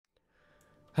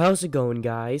How's it going,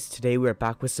 guys? Today we're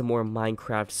back with some more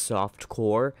Minecraft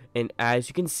Softcore, and as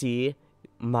you can see,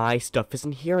 my stuff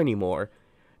isn't here anymore.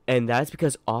 And that's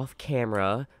because off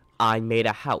camera, I made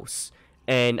a house.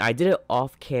 And I did it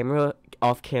off camera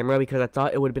because I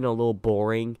thought it would have been a little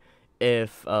boring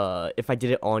if I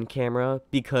did it on camera,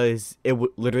 because it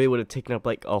literally would have taken up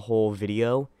like a whole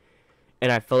video.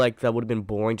 And I felt like that would have been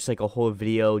boring, just like a whole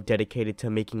video dedicated to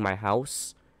making my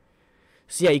house.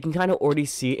 So yeah, you can kind of already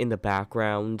see it in the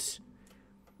background.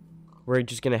 We're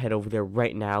just going to head over there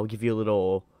right now, give you a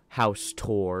little house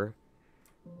tour.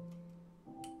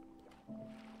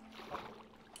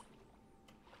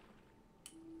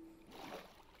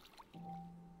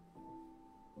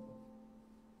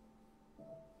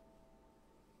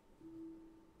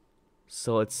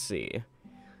 So let's see.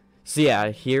 So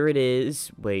yeah, here it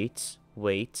is. Wait.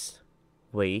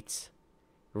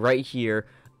 Right here.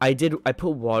 I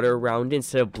put water around it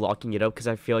instead of blocking it up because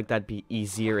I feel like that'd be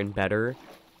easier and better.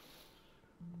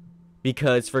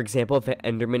 Because, for example, if an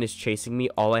Enderman is chasing me,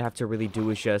 all I have to really do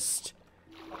is just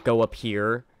go up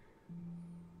here.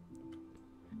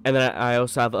 And then I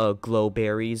also have glow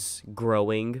berries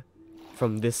growing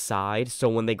from this side, so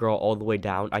when they grow all the way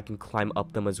down, I can climb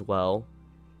up them as well.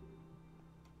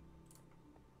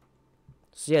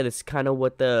 So yeah, this is kind of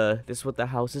what the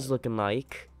house is looking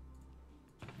like.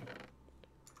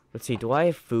 Let's see, do I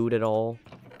have food at all?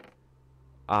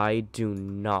 I do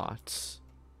not.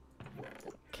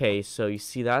 Okay, so you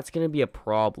see, that's going to be a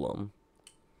problem.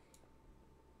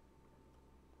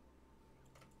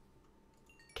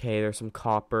 Okay, there's some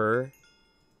copper.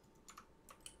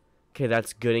 Okay,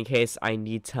 that's good in case I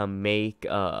need to make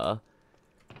more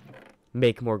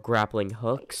grappling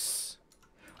hooks.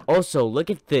 Also, look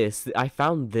at this. I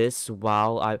found this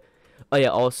while oh yeah,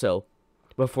 also,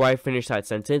 before I finish that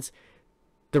sentence,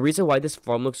 the reason why this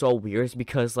farm looks all weird is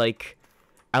because, like,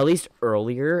 at least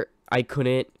earlier, I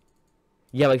couldn't...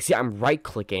 Yeah, like, see, I'm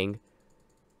right-clicking.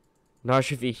 Not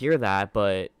sure if you hear that,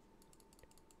 but...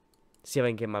 See if I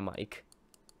can get my mic.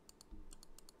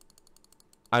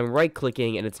 I'm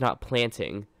right-clicking, and it's not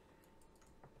planting.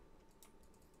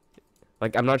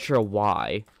 Like, I'm not sure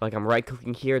why. Like, I'm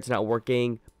right-clicking here, it's not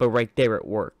working, but right there it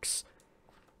works.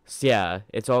 So, yeah,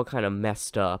 it's all kind of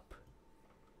messed up.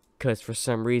 Because for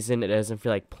some reason, it doesn't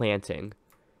feel like planting.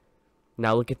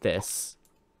 Now, look at this.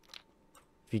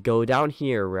 If you go down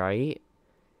here, right?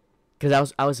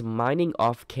 Because I was mining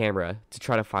off camera to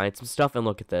try to find some stuff, and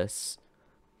look at this.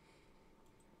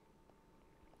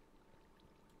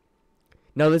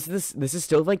 Now, this is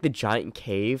still like the giant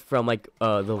cave from like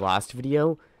the last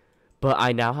video, but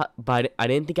I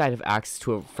didn't think I'd have access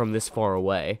to it from this far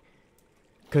away,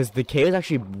 because the cave is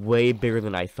actually way bigger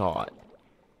than I thought.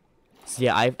 So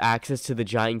yeah, I have access to the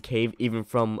giant cave even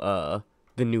from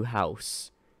the new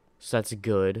house, so that's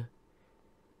good.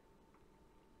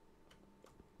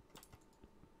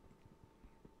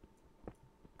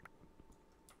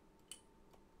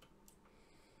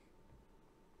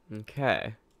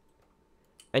 Okay.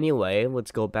 Anyway,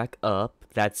 let's go back up.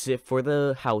 That's it for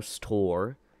the house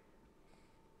tour.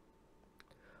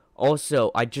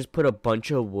 Also, I just put a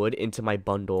bunch of wood into my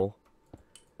bundle.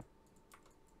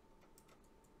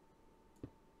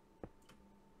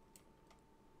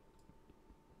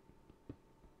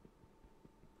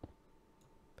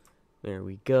 There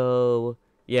we go.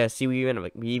 Yeah, see, we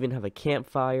even have a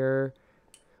campfire.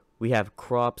 We have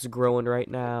crops growing right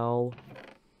now.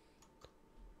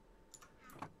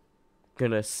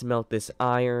 Gonna smelt this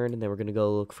iron, and then we're gonna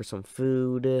go look for some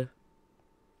food.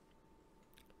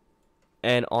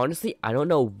 And honestly, I don't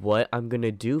know what I'm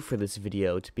gonna do for this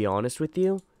video, to be honest with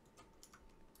you.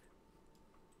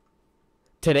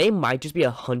 Today might just be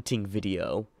a hunting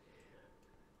video.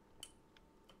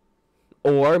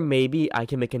 Or maybe I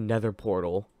can make another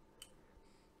portal.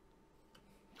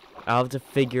 I'll have to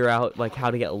figure out like how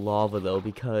to get lava though,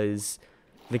 because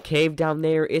the cave down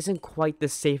there isn't quite the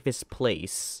safest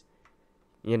place.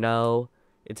 You know,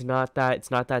 it's not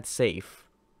that safe.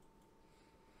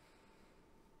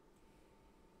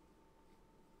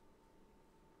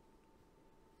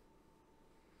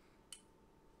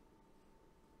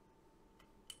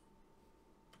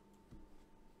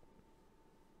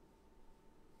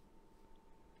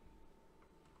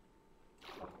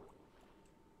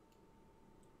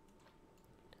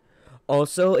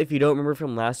 Also, if you don't remember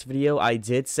from last video, I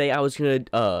did say I was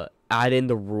gonna add in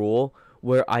the rule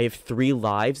where I have 3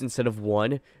 lives instead of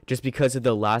 1, just because of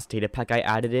the last data pack I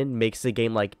added in makes the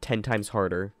game like 10 times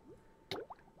harder.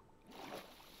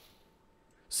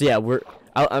 So yeah,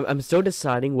 I'm still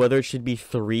deciding whether it should be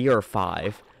 3 or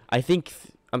 5. I'm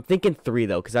thinking 3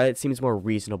 though, because it seems more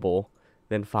reasonable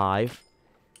than 5.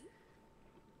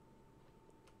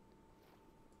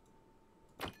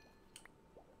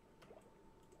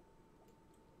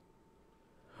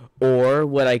 Or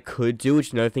what I could do,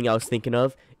 which another thing I was thinking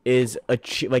of, is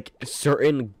achieve like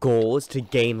certain goals to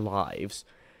gain lives.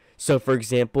 So for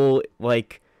example,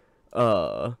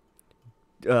 uh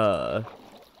uh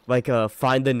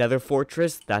find the Nether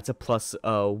Fortress, that's a plus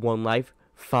 1 life.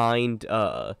 Find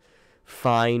the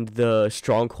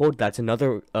stronghold, that's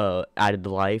another added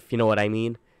life. You know what I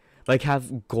mean? Like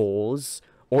have goals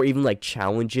or even like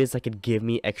challenges that could give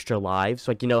me extra lives.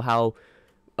 Like you know how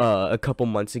a couple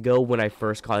months ago when I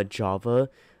first got Java,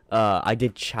 I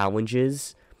did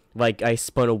challenges. Like I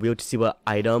spun a wheel to see what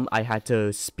item I had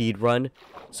to speed run.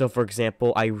 So for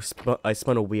example, I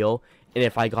spun a wheel, and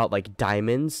if I got like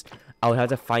diamonds, I would have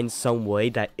to find some way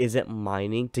that isn't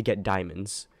mining to get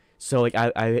diamonds. So like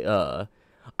I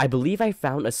believe I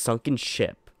found a sunken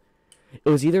ship. It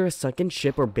was either a sunken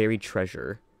ship or buried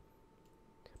treasure.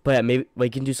 But yeah, maybe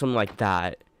like you can do something like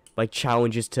that, like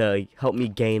challenges to help me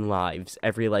gain lives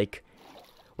every like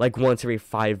once every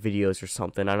 5 videos or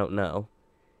something. I don't know.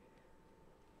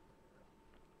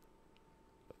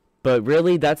 But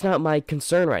really, that's not my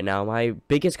concern right now. My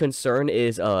biggest concern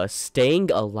is staying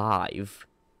alive.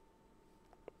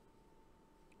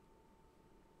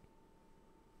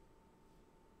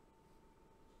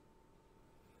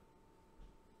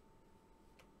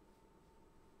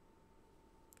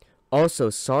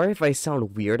 Also, sorry if I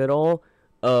sound weird at all.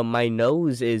 My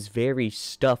nose is very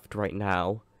stuffed right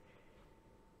now.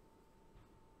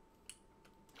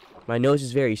 My nose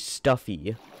is very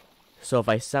stuffy. So if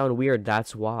I sound weird,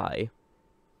 that's why.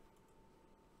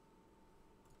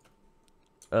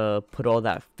 Put all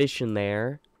that fish in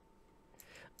there.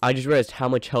 I just realized how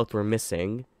much health we're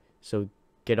missing. So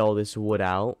get all this wood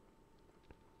out.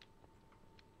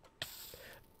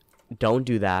 Don't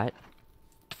do that.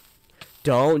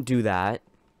 Don't do that.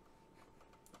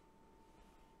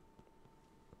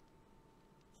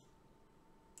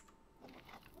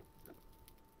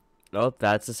 Oh,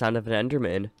 that's the sound of an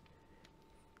Enderman.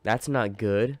 That's not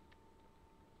good.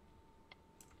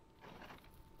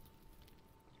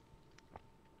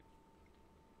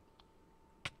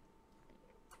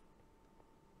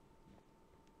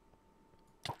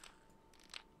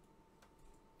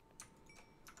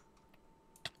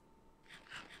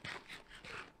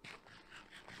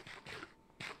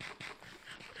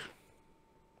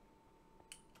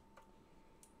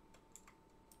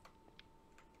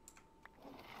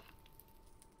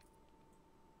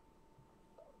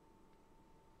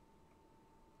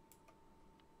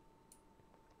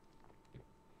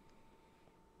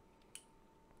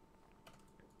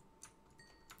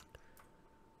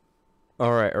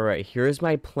 Alright. Here's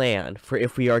my plan for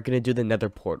if we are gonna do the nether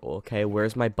portal, okay?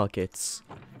 Where's my buckets?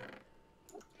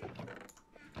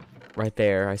 Right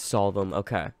there, I saw them,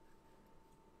 okay.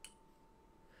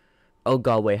 Oh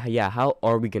god, wait, yeah, how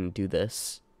are we gonna do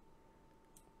this?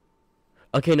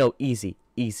 Okay, no, easy.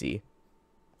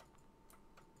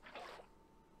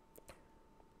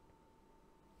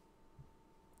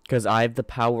 Because I have the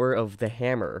power of the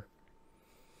hammer.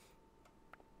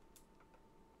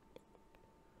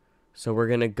 So we're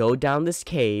gonna go down this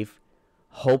cave.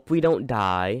 Hope we don't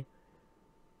die.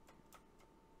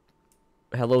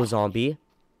 Hello, zombie.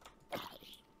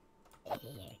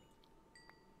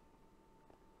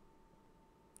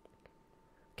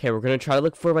 Okay, we're gonna try to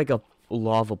look for like a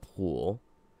lava pool.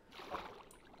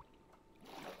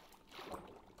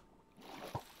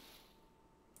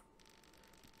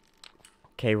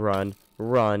 Okay, run.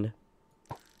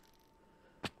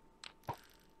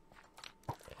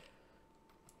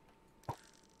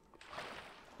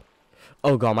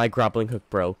 Oh god, my grappling hook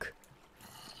broke.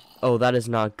 Oh, that is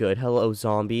not good. Hello,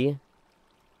 zombie.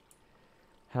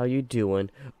 How you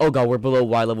doing? Oh god, we're below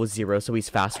Y level 0, so he's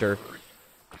faster.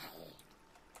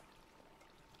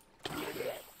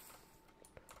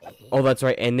 Oh, that's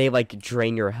right, and they, like,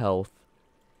 drain your health.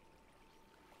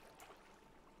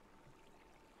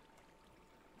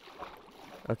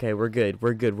 Okay, we're good.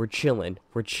 We're chilling.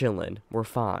 We're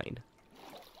fine.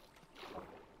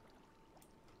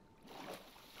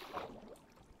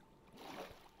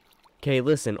 Okay,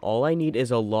 listen, all I need is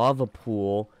a lava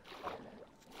pool.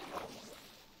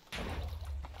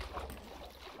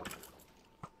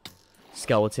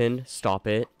 Skeleton, stop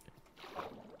it.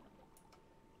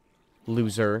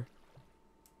 Loser.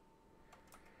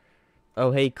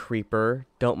 Oh, hey, creeper.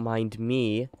 Don't mind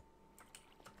me.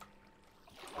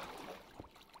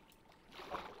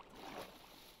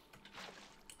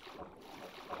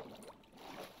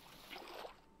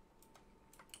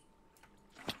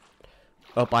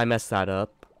 Oh, I messed that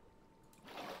up.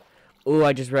 Ooh,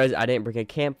 I just realized I didn't bring a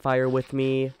campfire with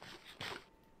me.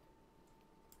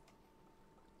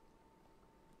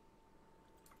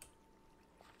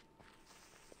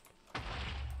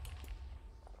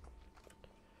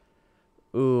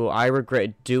 Ooh, I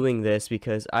regret doing this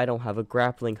because I don't have a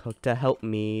grappling hook to help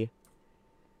me.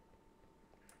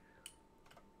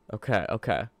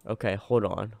 Okay, hold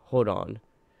on.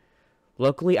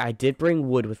 Luckily, I did bring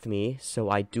wood with me, so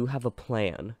I do have a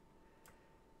plan.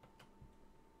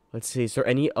 Let's see, is there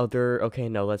any other... Okay,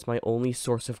 no, that's my only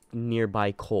source of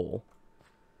nearby coal.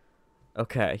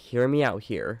 Okay, hear me out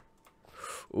here.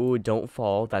 Ooh, don't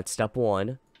fall, that's step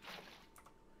one.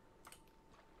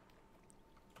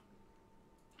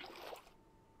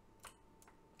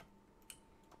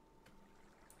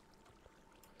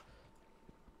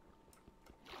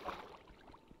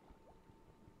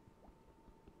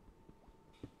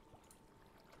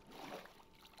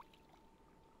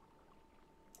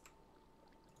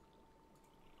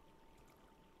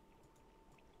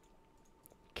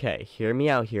 Okay, hear me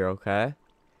out here, okay?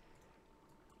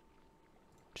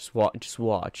 Just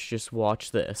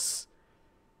watch this.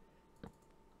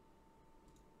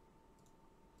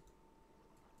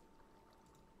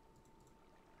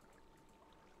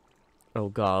 Oh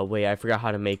god, wait, I forgot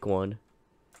how to make one.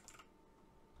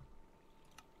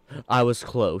 I was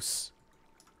close.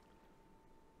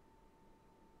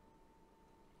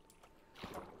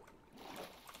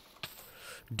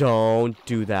 Don't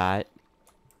do that.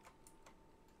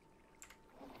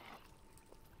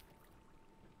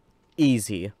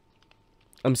 Easy.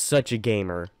 I'm such a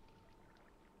gamer.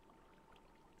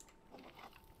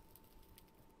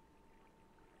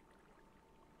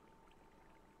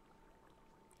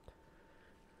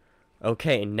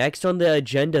 Okay, next on the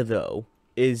agenda, though,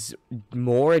 is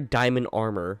more diamond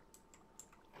armor.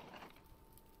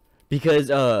 Because,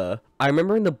 I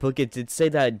remember in the book it did say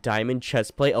that diamond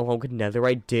chestplate along with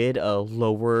netherite did,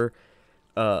 lower,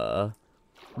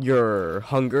 your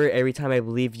hunger every time I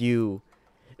believe you...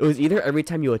 It was either every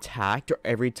time you attacked or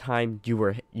every time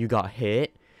you got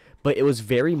hit. But it was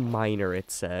very minor, it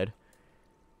said.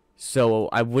 So,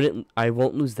 I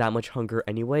won't lose that much hunger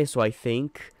anyway, so I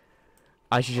think...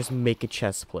 I should just make a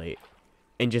chest plate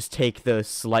and just take the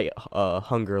slight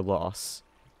hunger loss.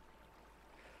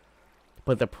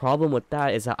 But the problem with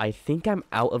that is that I think I'm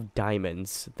out of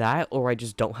diamonds. That or I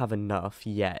just don't have enough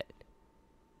yet.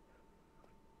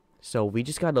 So we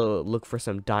just gotta look for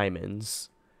some diamonds.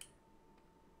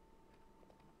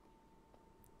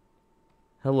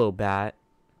 Hello, bat.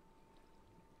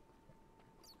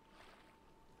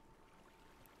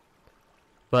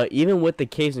 But even with the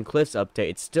Caves and Cliffs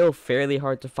update, it's still fairly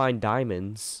hard to find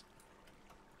diamonds.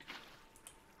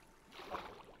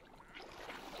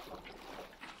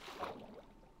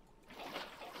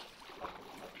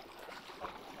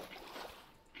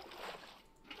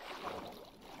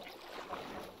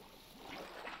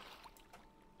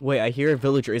 Wait, I hear a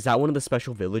villager. Is that one of the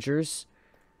special villagers?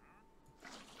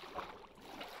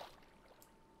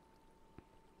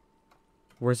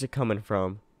 Where's it coming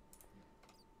from?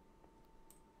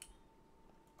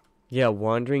 Yeah,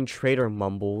 wandering trader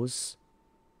mumbles.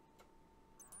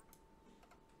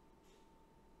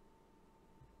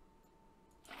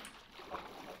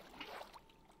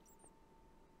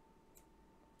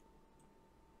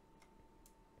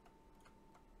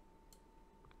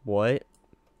 What?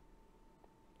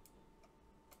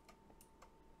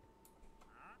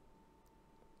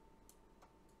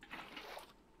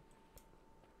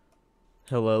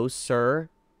 Hello, sir?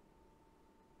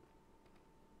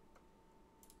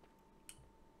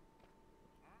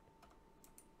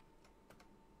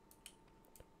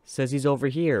 Says he's over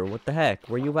here. What the heck?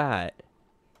 Where you at?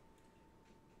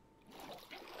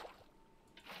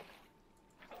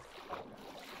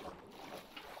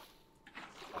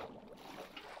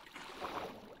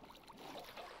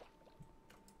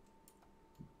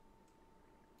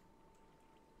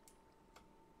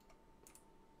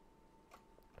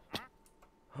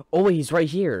 Oh, wait, he's right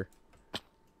here.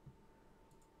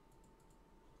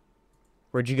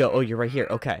 Where'd you go? Oh, you're right here.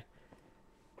 Okay.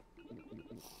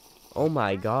 Oh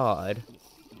my god.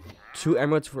 2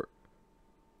 emeralds for...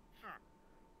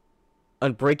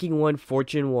 Unbreaking 1,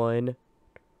 Fortune 1.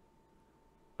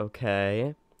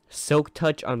 Okay. Silk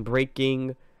Touch,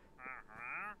 Unbreaking.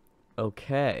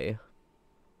 Okay.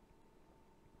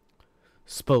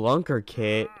 Spelunker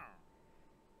Kit.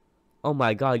 Oh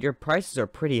my god, your prices are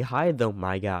pretty high though,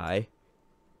 my guy.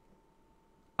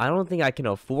 I don't think I can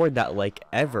afford that, like,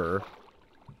 ever.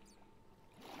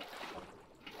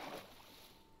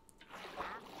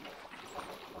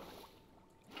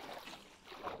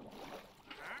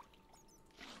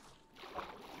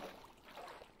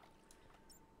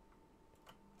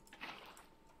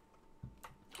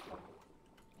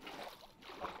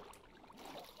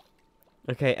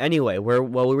 Okay, anyway, what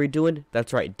were we doing?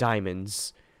 That's right,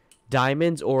 diamonds.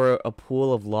 Diamonds or a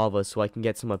pool of lava so I can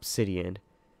get some obsidian.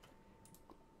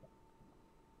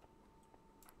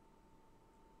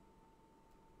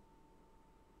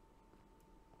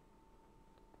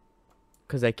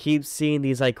 Because I keep seeing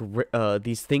these, like,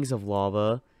 these things of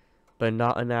lava, but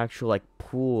not an actual, like,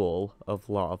 pool of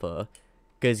lava.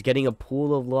 Because getting a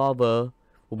pool of lava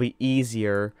will be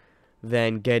easier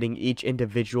than getting each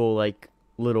individual, like,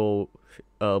 little,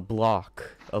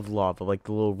 block of lava, like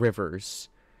the little rivers.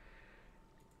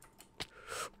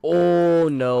 Oh,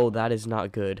 no, that is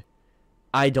not good.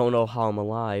 I don't know how I'm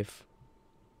alive.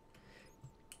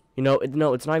 You know,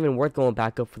 no, it's not even worth going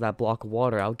back up for that block of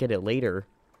water. I'll get it later.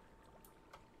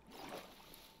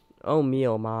 Oh me,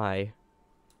 oh my.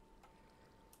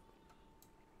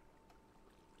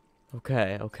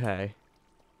 Okay, okay.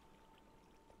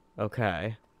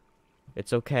 Okay.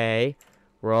 It's okay.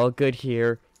 We're all good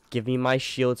here. Give me my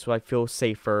shield so I feel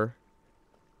safer.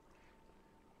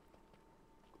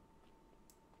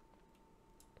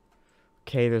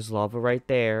 Okay, there's lava right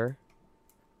there.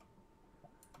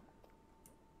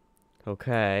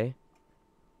 Okay.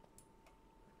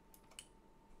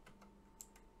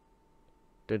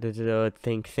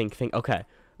 Think. Okay.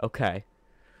 Okay.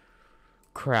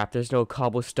 Crap, there's no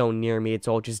cobblestone near me. It's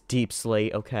all just deep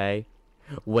slate. Okay.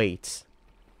 Wait.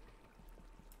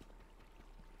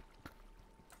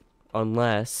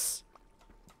 Unless...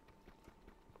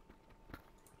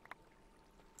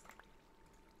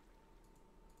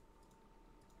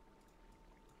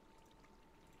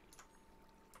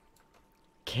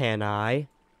 Can I?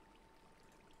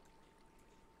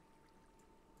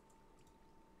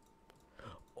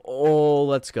 Oh,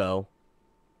 let's go.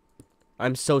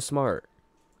 I'm so smart.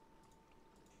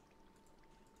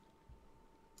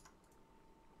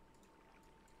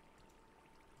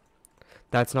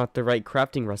 That's not the right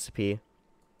crafting recipe.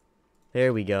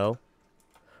 There we go.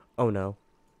 Oh no.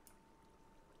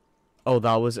 Oh,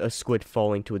 that was a squid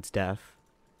falling to its death.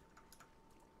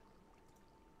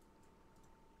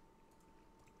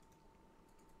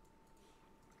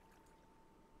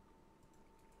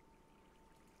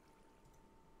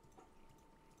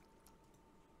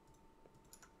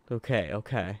 Okay,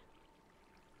 okay.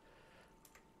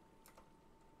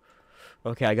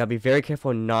 Okay, I gotta be very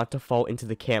careful not to fall into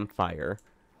the campfire.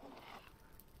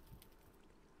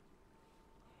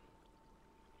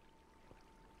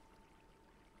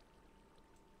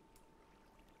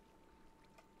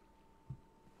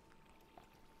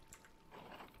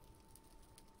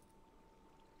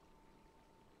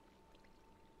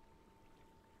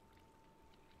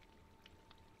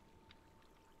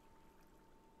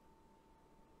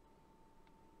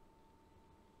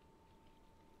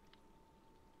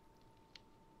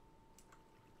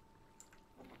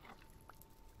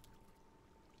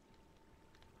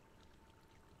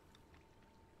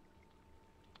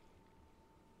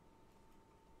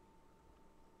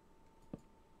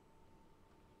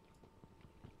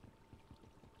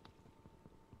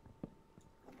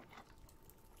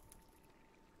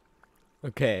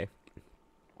 Okay.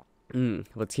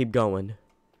 Let's keep going.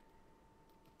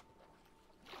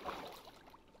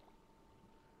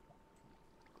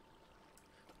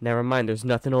 Never mind, there's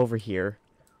nothing over here.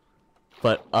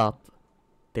 But up.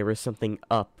 There is something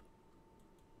up.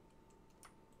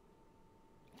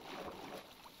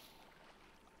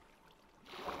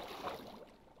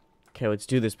 Okay, let's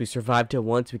do this. We survived it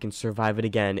once, we can survive it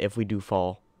again if we do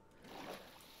fall.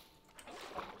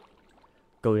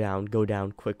 Go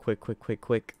down.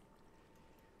 Quick.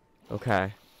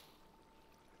 Okay.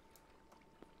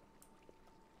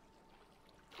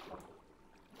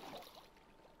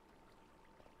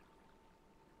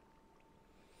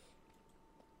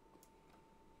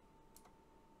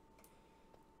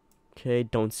 Okay,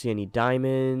 don't see any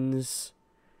diamonds.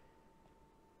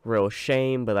 Real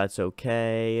shame, but that's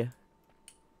okay.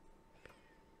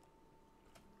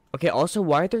 Okay, also,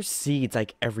 why are there seeds,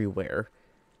 like, everywhere?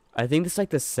 I think this is,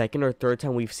 like, the second or third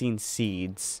time we've seen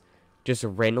seeds just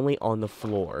randomly on the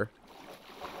floor.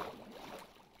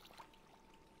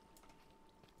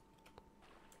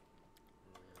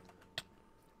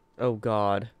 Oh,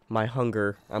 God. My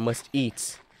hunger. I must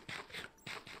eat.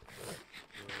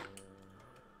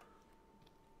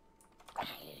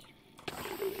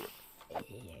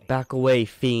 Back away,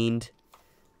 fiend.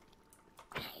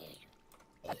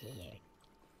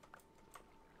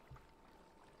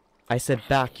 I said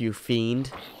back, you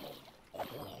fiend.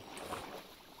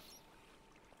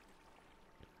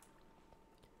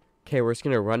 Okay, we're just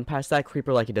gonna run past that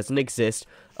creeper like it doesn't exist.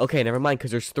 Okay, never mind,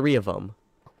 because there's 3 of them.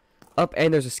 Up,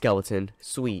 and there's a skeleton.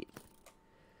 Sweet.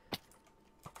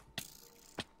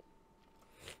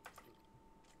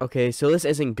 Okay, so this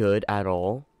isn't good at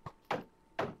all.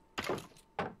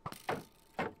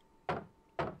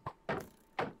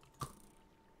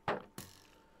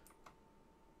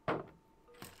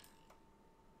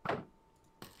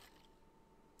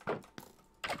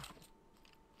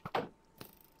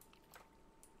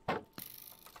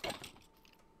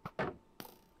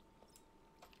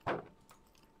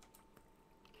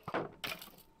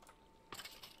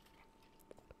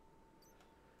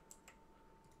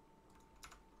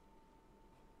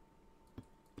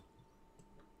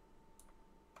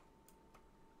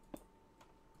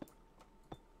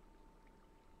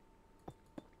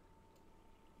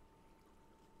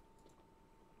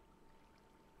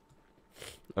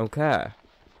 Okay.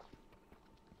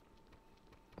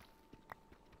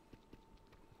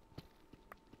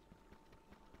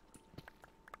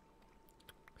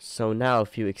 So now,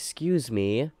 if you excuse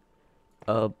me,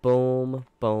 boom,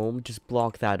 boom, just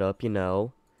block that up, you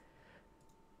know.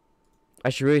 I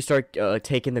should really start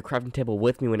taking the crafting table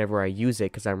with me whenever I use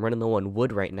it, because I'm running low on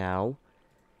wood right now.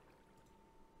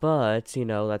 But, you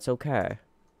know, that's okay.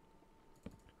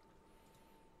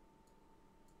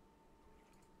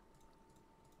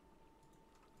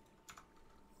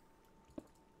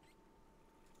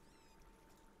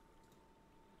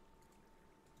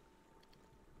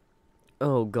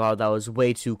 Oh god, that was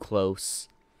way too close.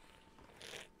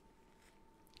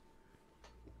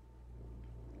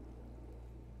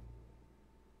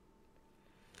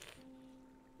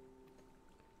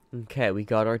 Okay, we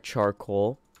got our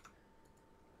charcoal.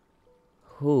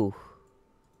 Whew.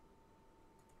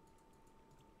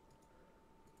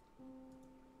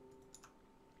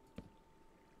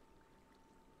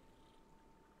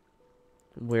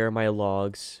 Where are my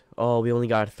logs? Oh, we only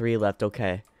got 3 left.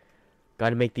 Okay.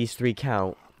 Gotta make these 3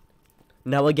 count.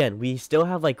 Now again, we still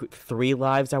have like 3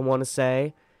 lives, I want to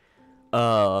say.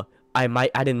 I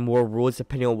might add in more rules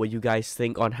depending on what you guys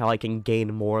think on how I can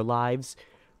gain more lives.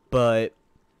 But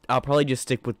I'll probably just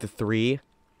stick with the 3.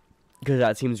 Because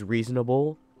that seems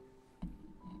reasonable.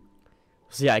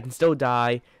 So yeah, I can still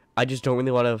die. I just don't really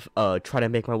want to try to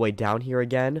make my way down here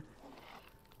again.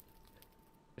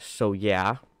 So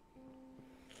yeah.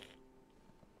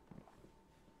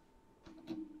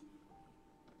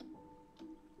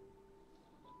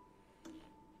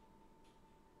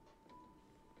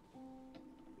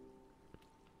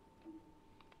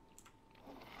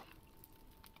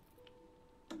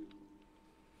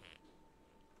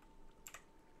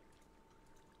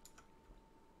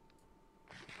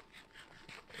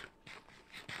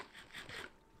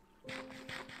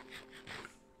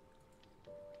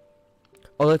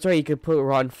 Oh, that's right, you could put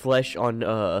rotten flesh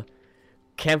on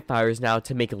campfires now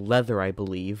to make leather, I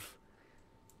believe.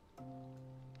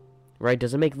 Right,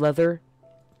 does it make leather?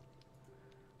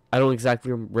 I don't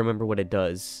exactly remember what it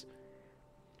does.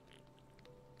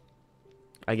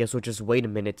 I guess we'll just wait a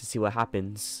minute to see what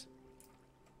happens.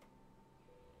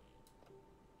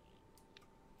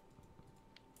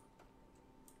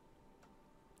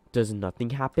 Does nothing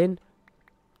happen?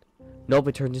 Nope,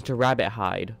 it turns into rabbit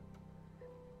hide.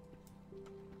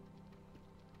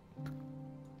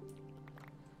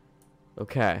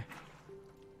 Okay.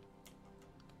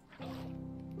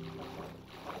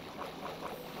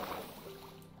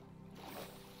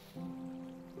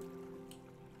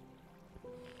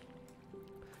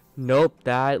 Nope,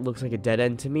 that looks like a dead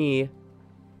end to me.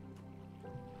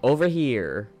 Over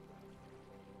here.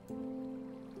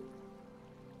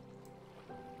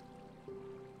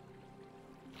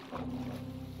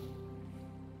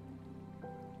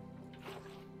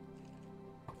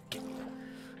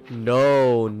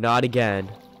 No, not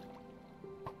again.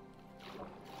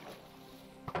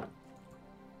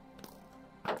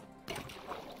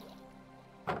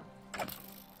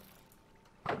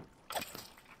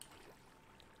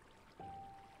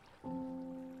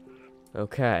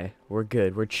 Okay, we're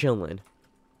good. We're chilling.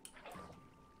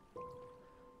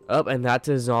 Oh, and that's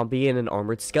a zombie and an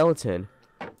armored skeleton.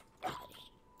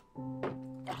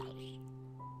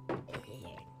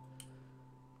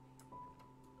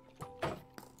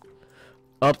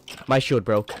 Oh, my shield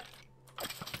broke.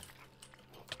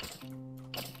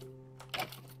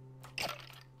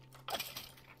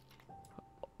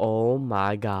 Oh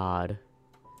my god.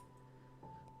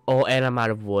 Oh, and I'm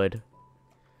out of wood.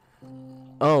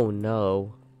 Oh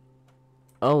no.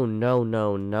 Oh no,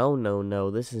 no, no, no,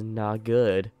 no. This is not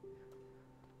good.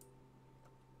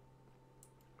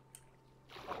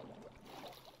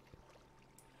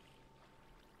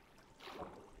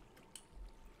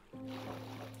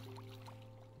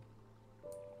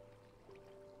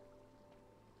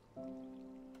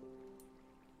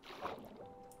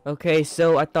 Okay,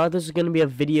 so I thought this was gonna be a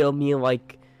video of me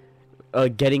like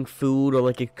getting food or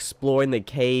like exploring the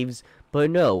caves, but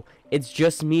no, it's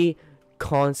just me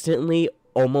constantly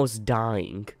almost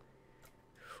dying.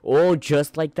 Oh,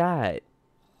 just like that.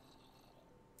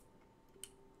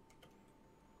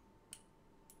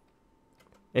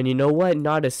 And you know what?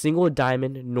 Not a single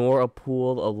diamond nor a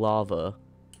pool of lava.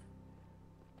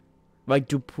 Like,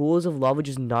 do pools of lava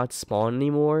just not spawn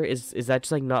anymore? Is that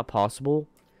just like not possible?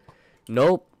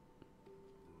 Nope.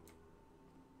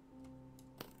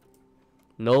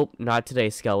 Nope, not today,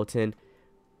 skeleton.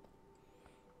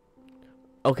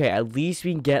 Okay, at least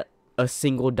we can get a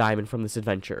single diamond from this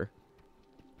adventure.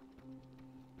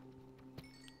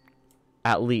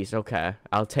 At least, okay.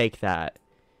 I'll take that.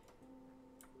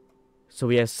 So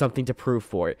we have something to prove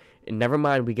for it. And never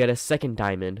mind, we get a second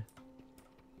diamond.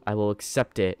 I will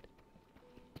accept it.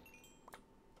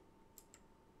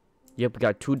 Yep, we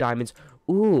got 2 diamonds.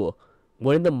 Ooh,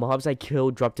 one of the mobs I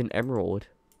killed dropped an emerald.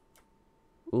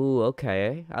 Ooh,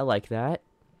 okay. I like that.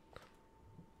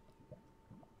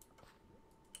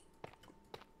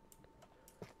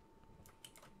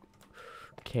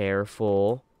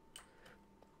 Careful.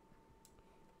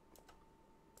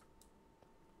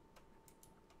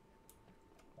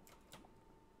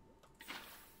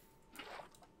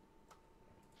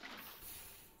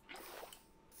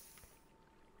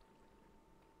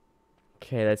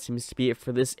 Okay, that seems to be it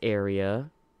for this area.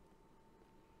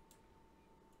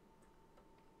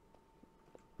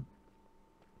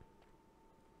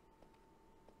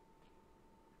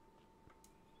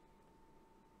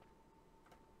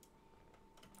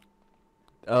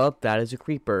 Oh, that is a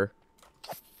creeper.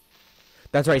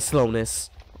 That's right, slowness.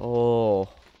 Oh.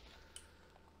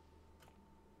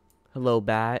 Hello,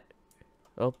 bat.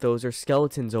 Oh, those are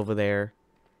skeletons over there.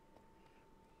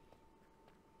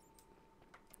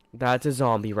 That's a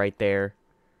zombie right there.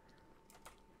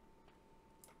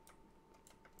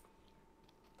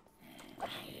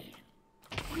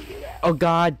 Oh,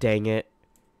 god dang it.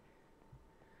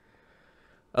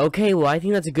 Okay, well, I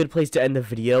think that's a good place to end the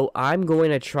video. I'm going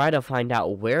to try to find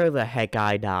out where the heck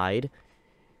I died.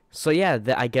 So yeah,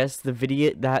 I guess the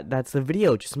video that's the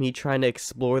video, just me trying to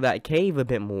explore that cave a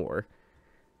bit more.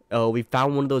 Oh, we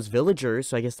found one of those villagers,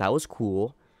 so I guess that was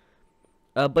cool.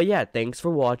 But yeah, thanks for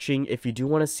watching. If you do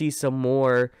want to see some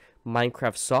more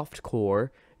Minecraft Softcore,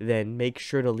 then make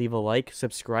sure to leave a like,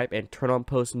 subscribe, and turn on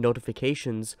post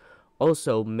notifications.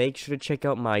 Also, make sure to check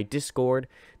out my Discord.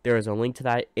 There is a link to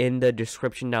that in the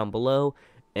description down below.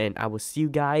 And I will see you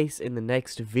guys in the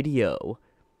next video.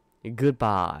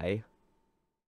 Goodbye.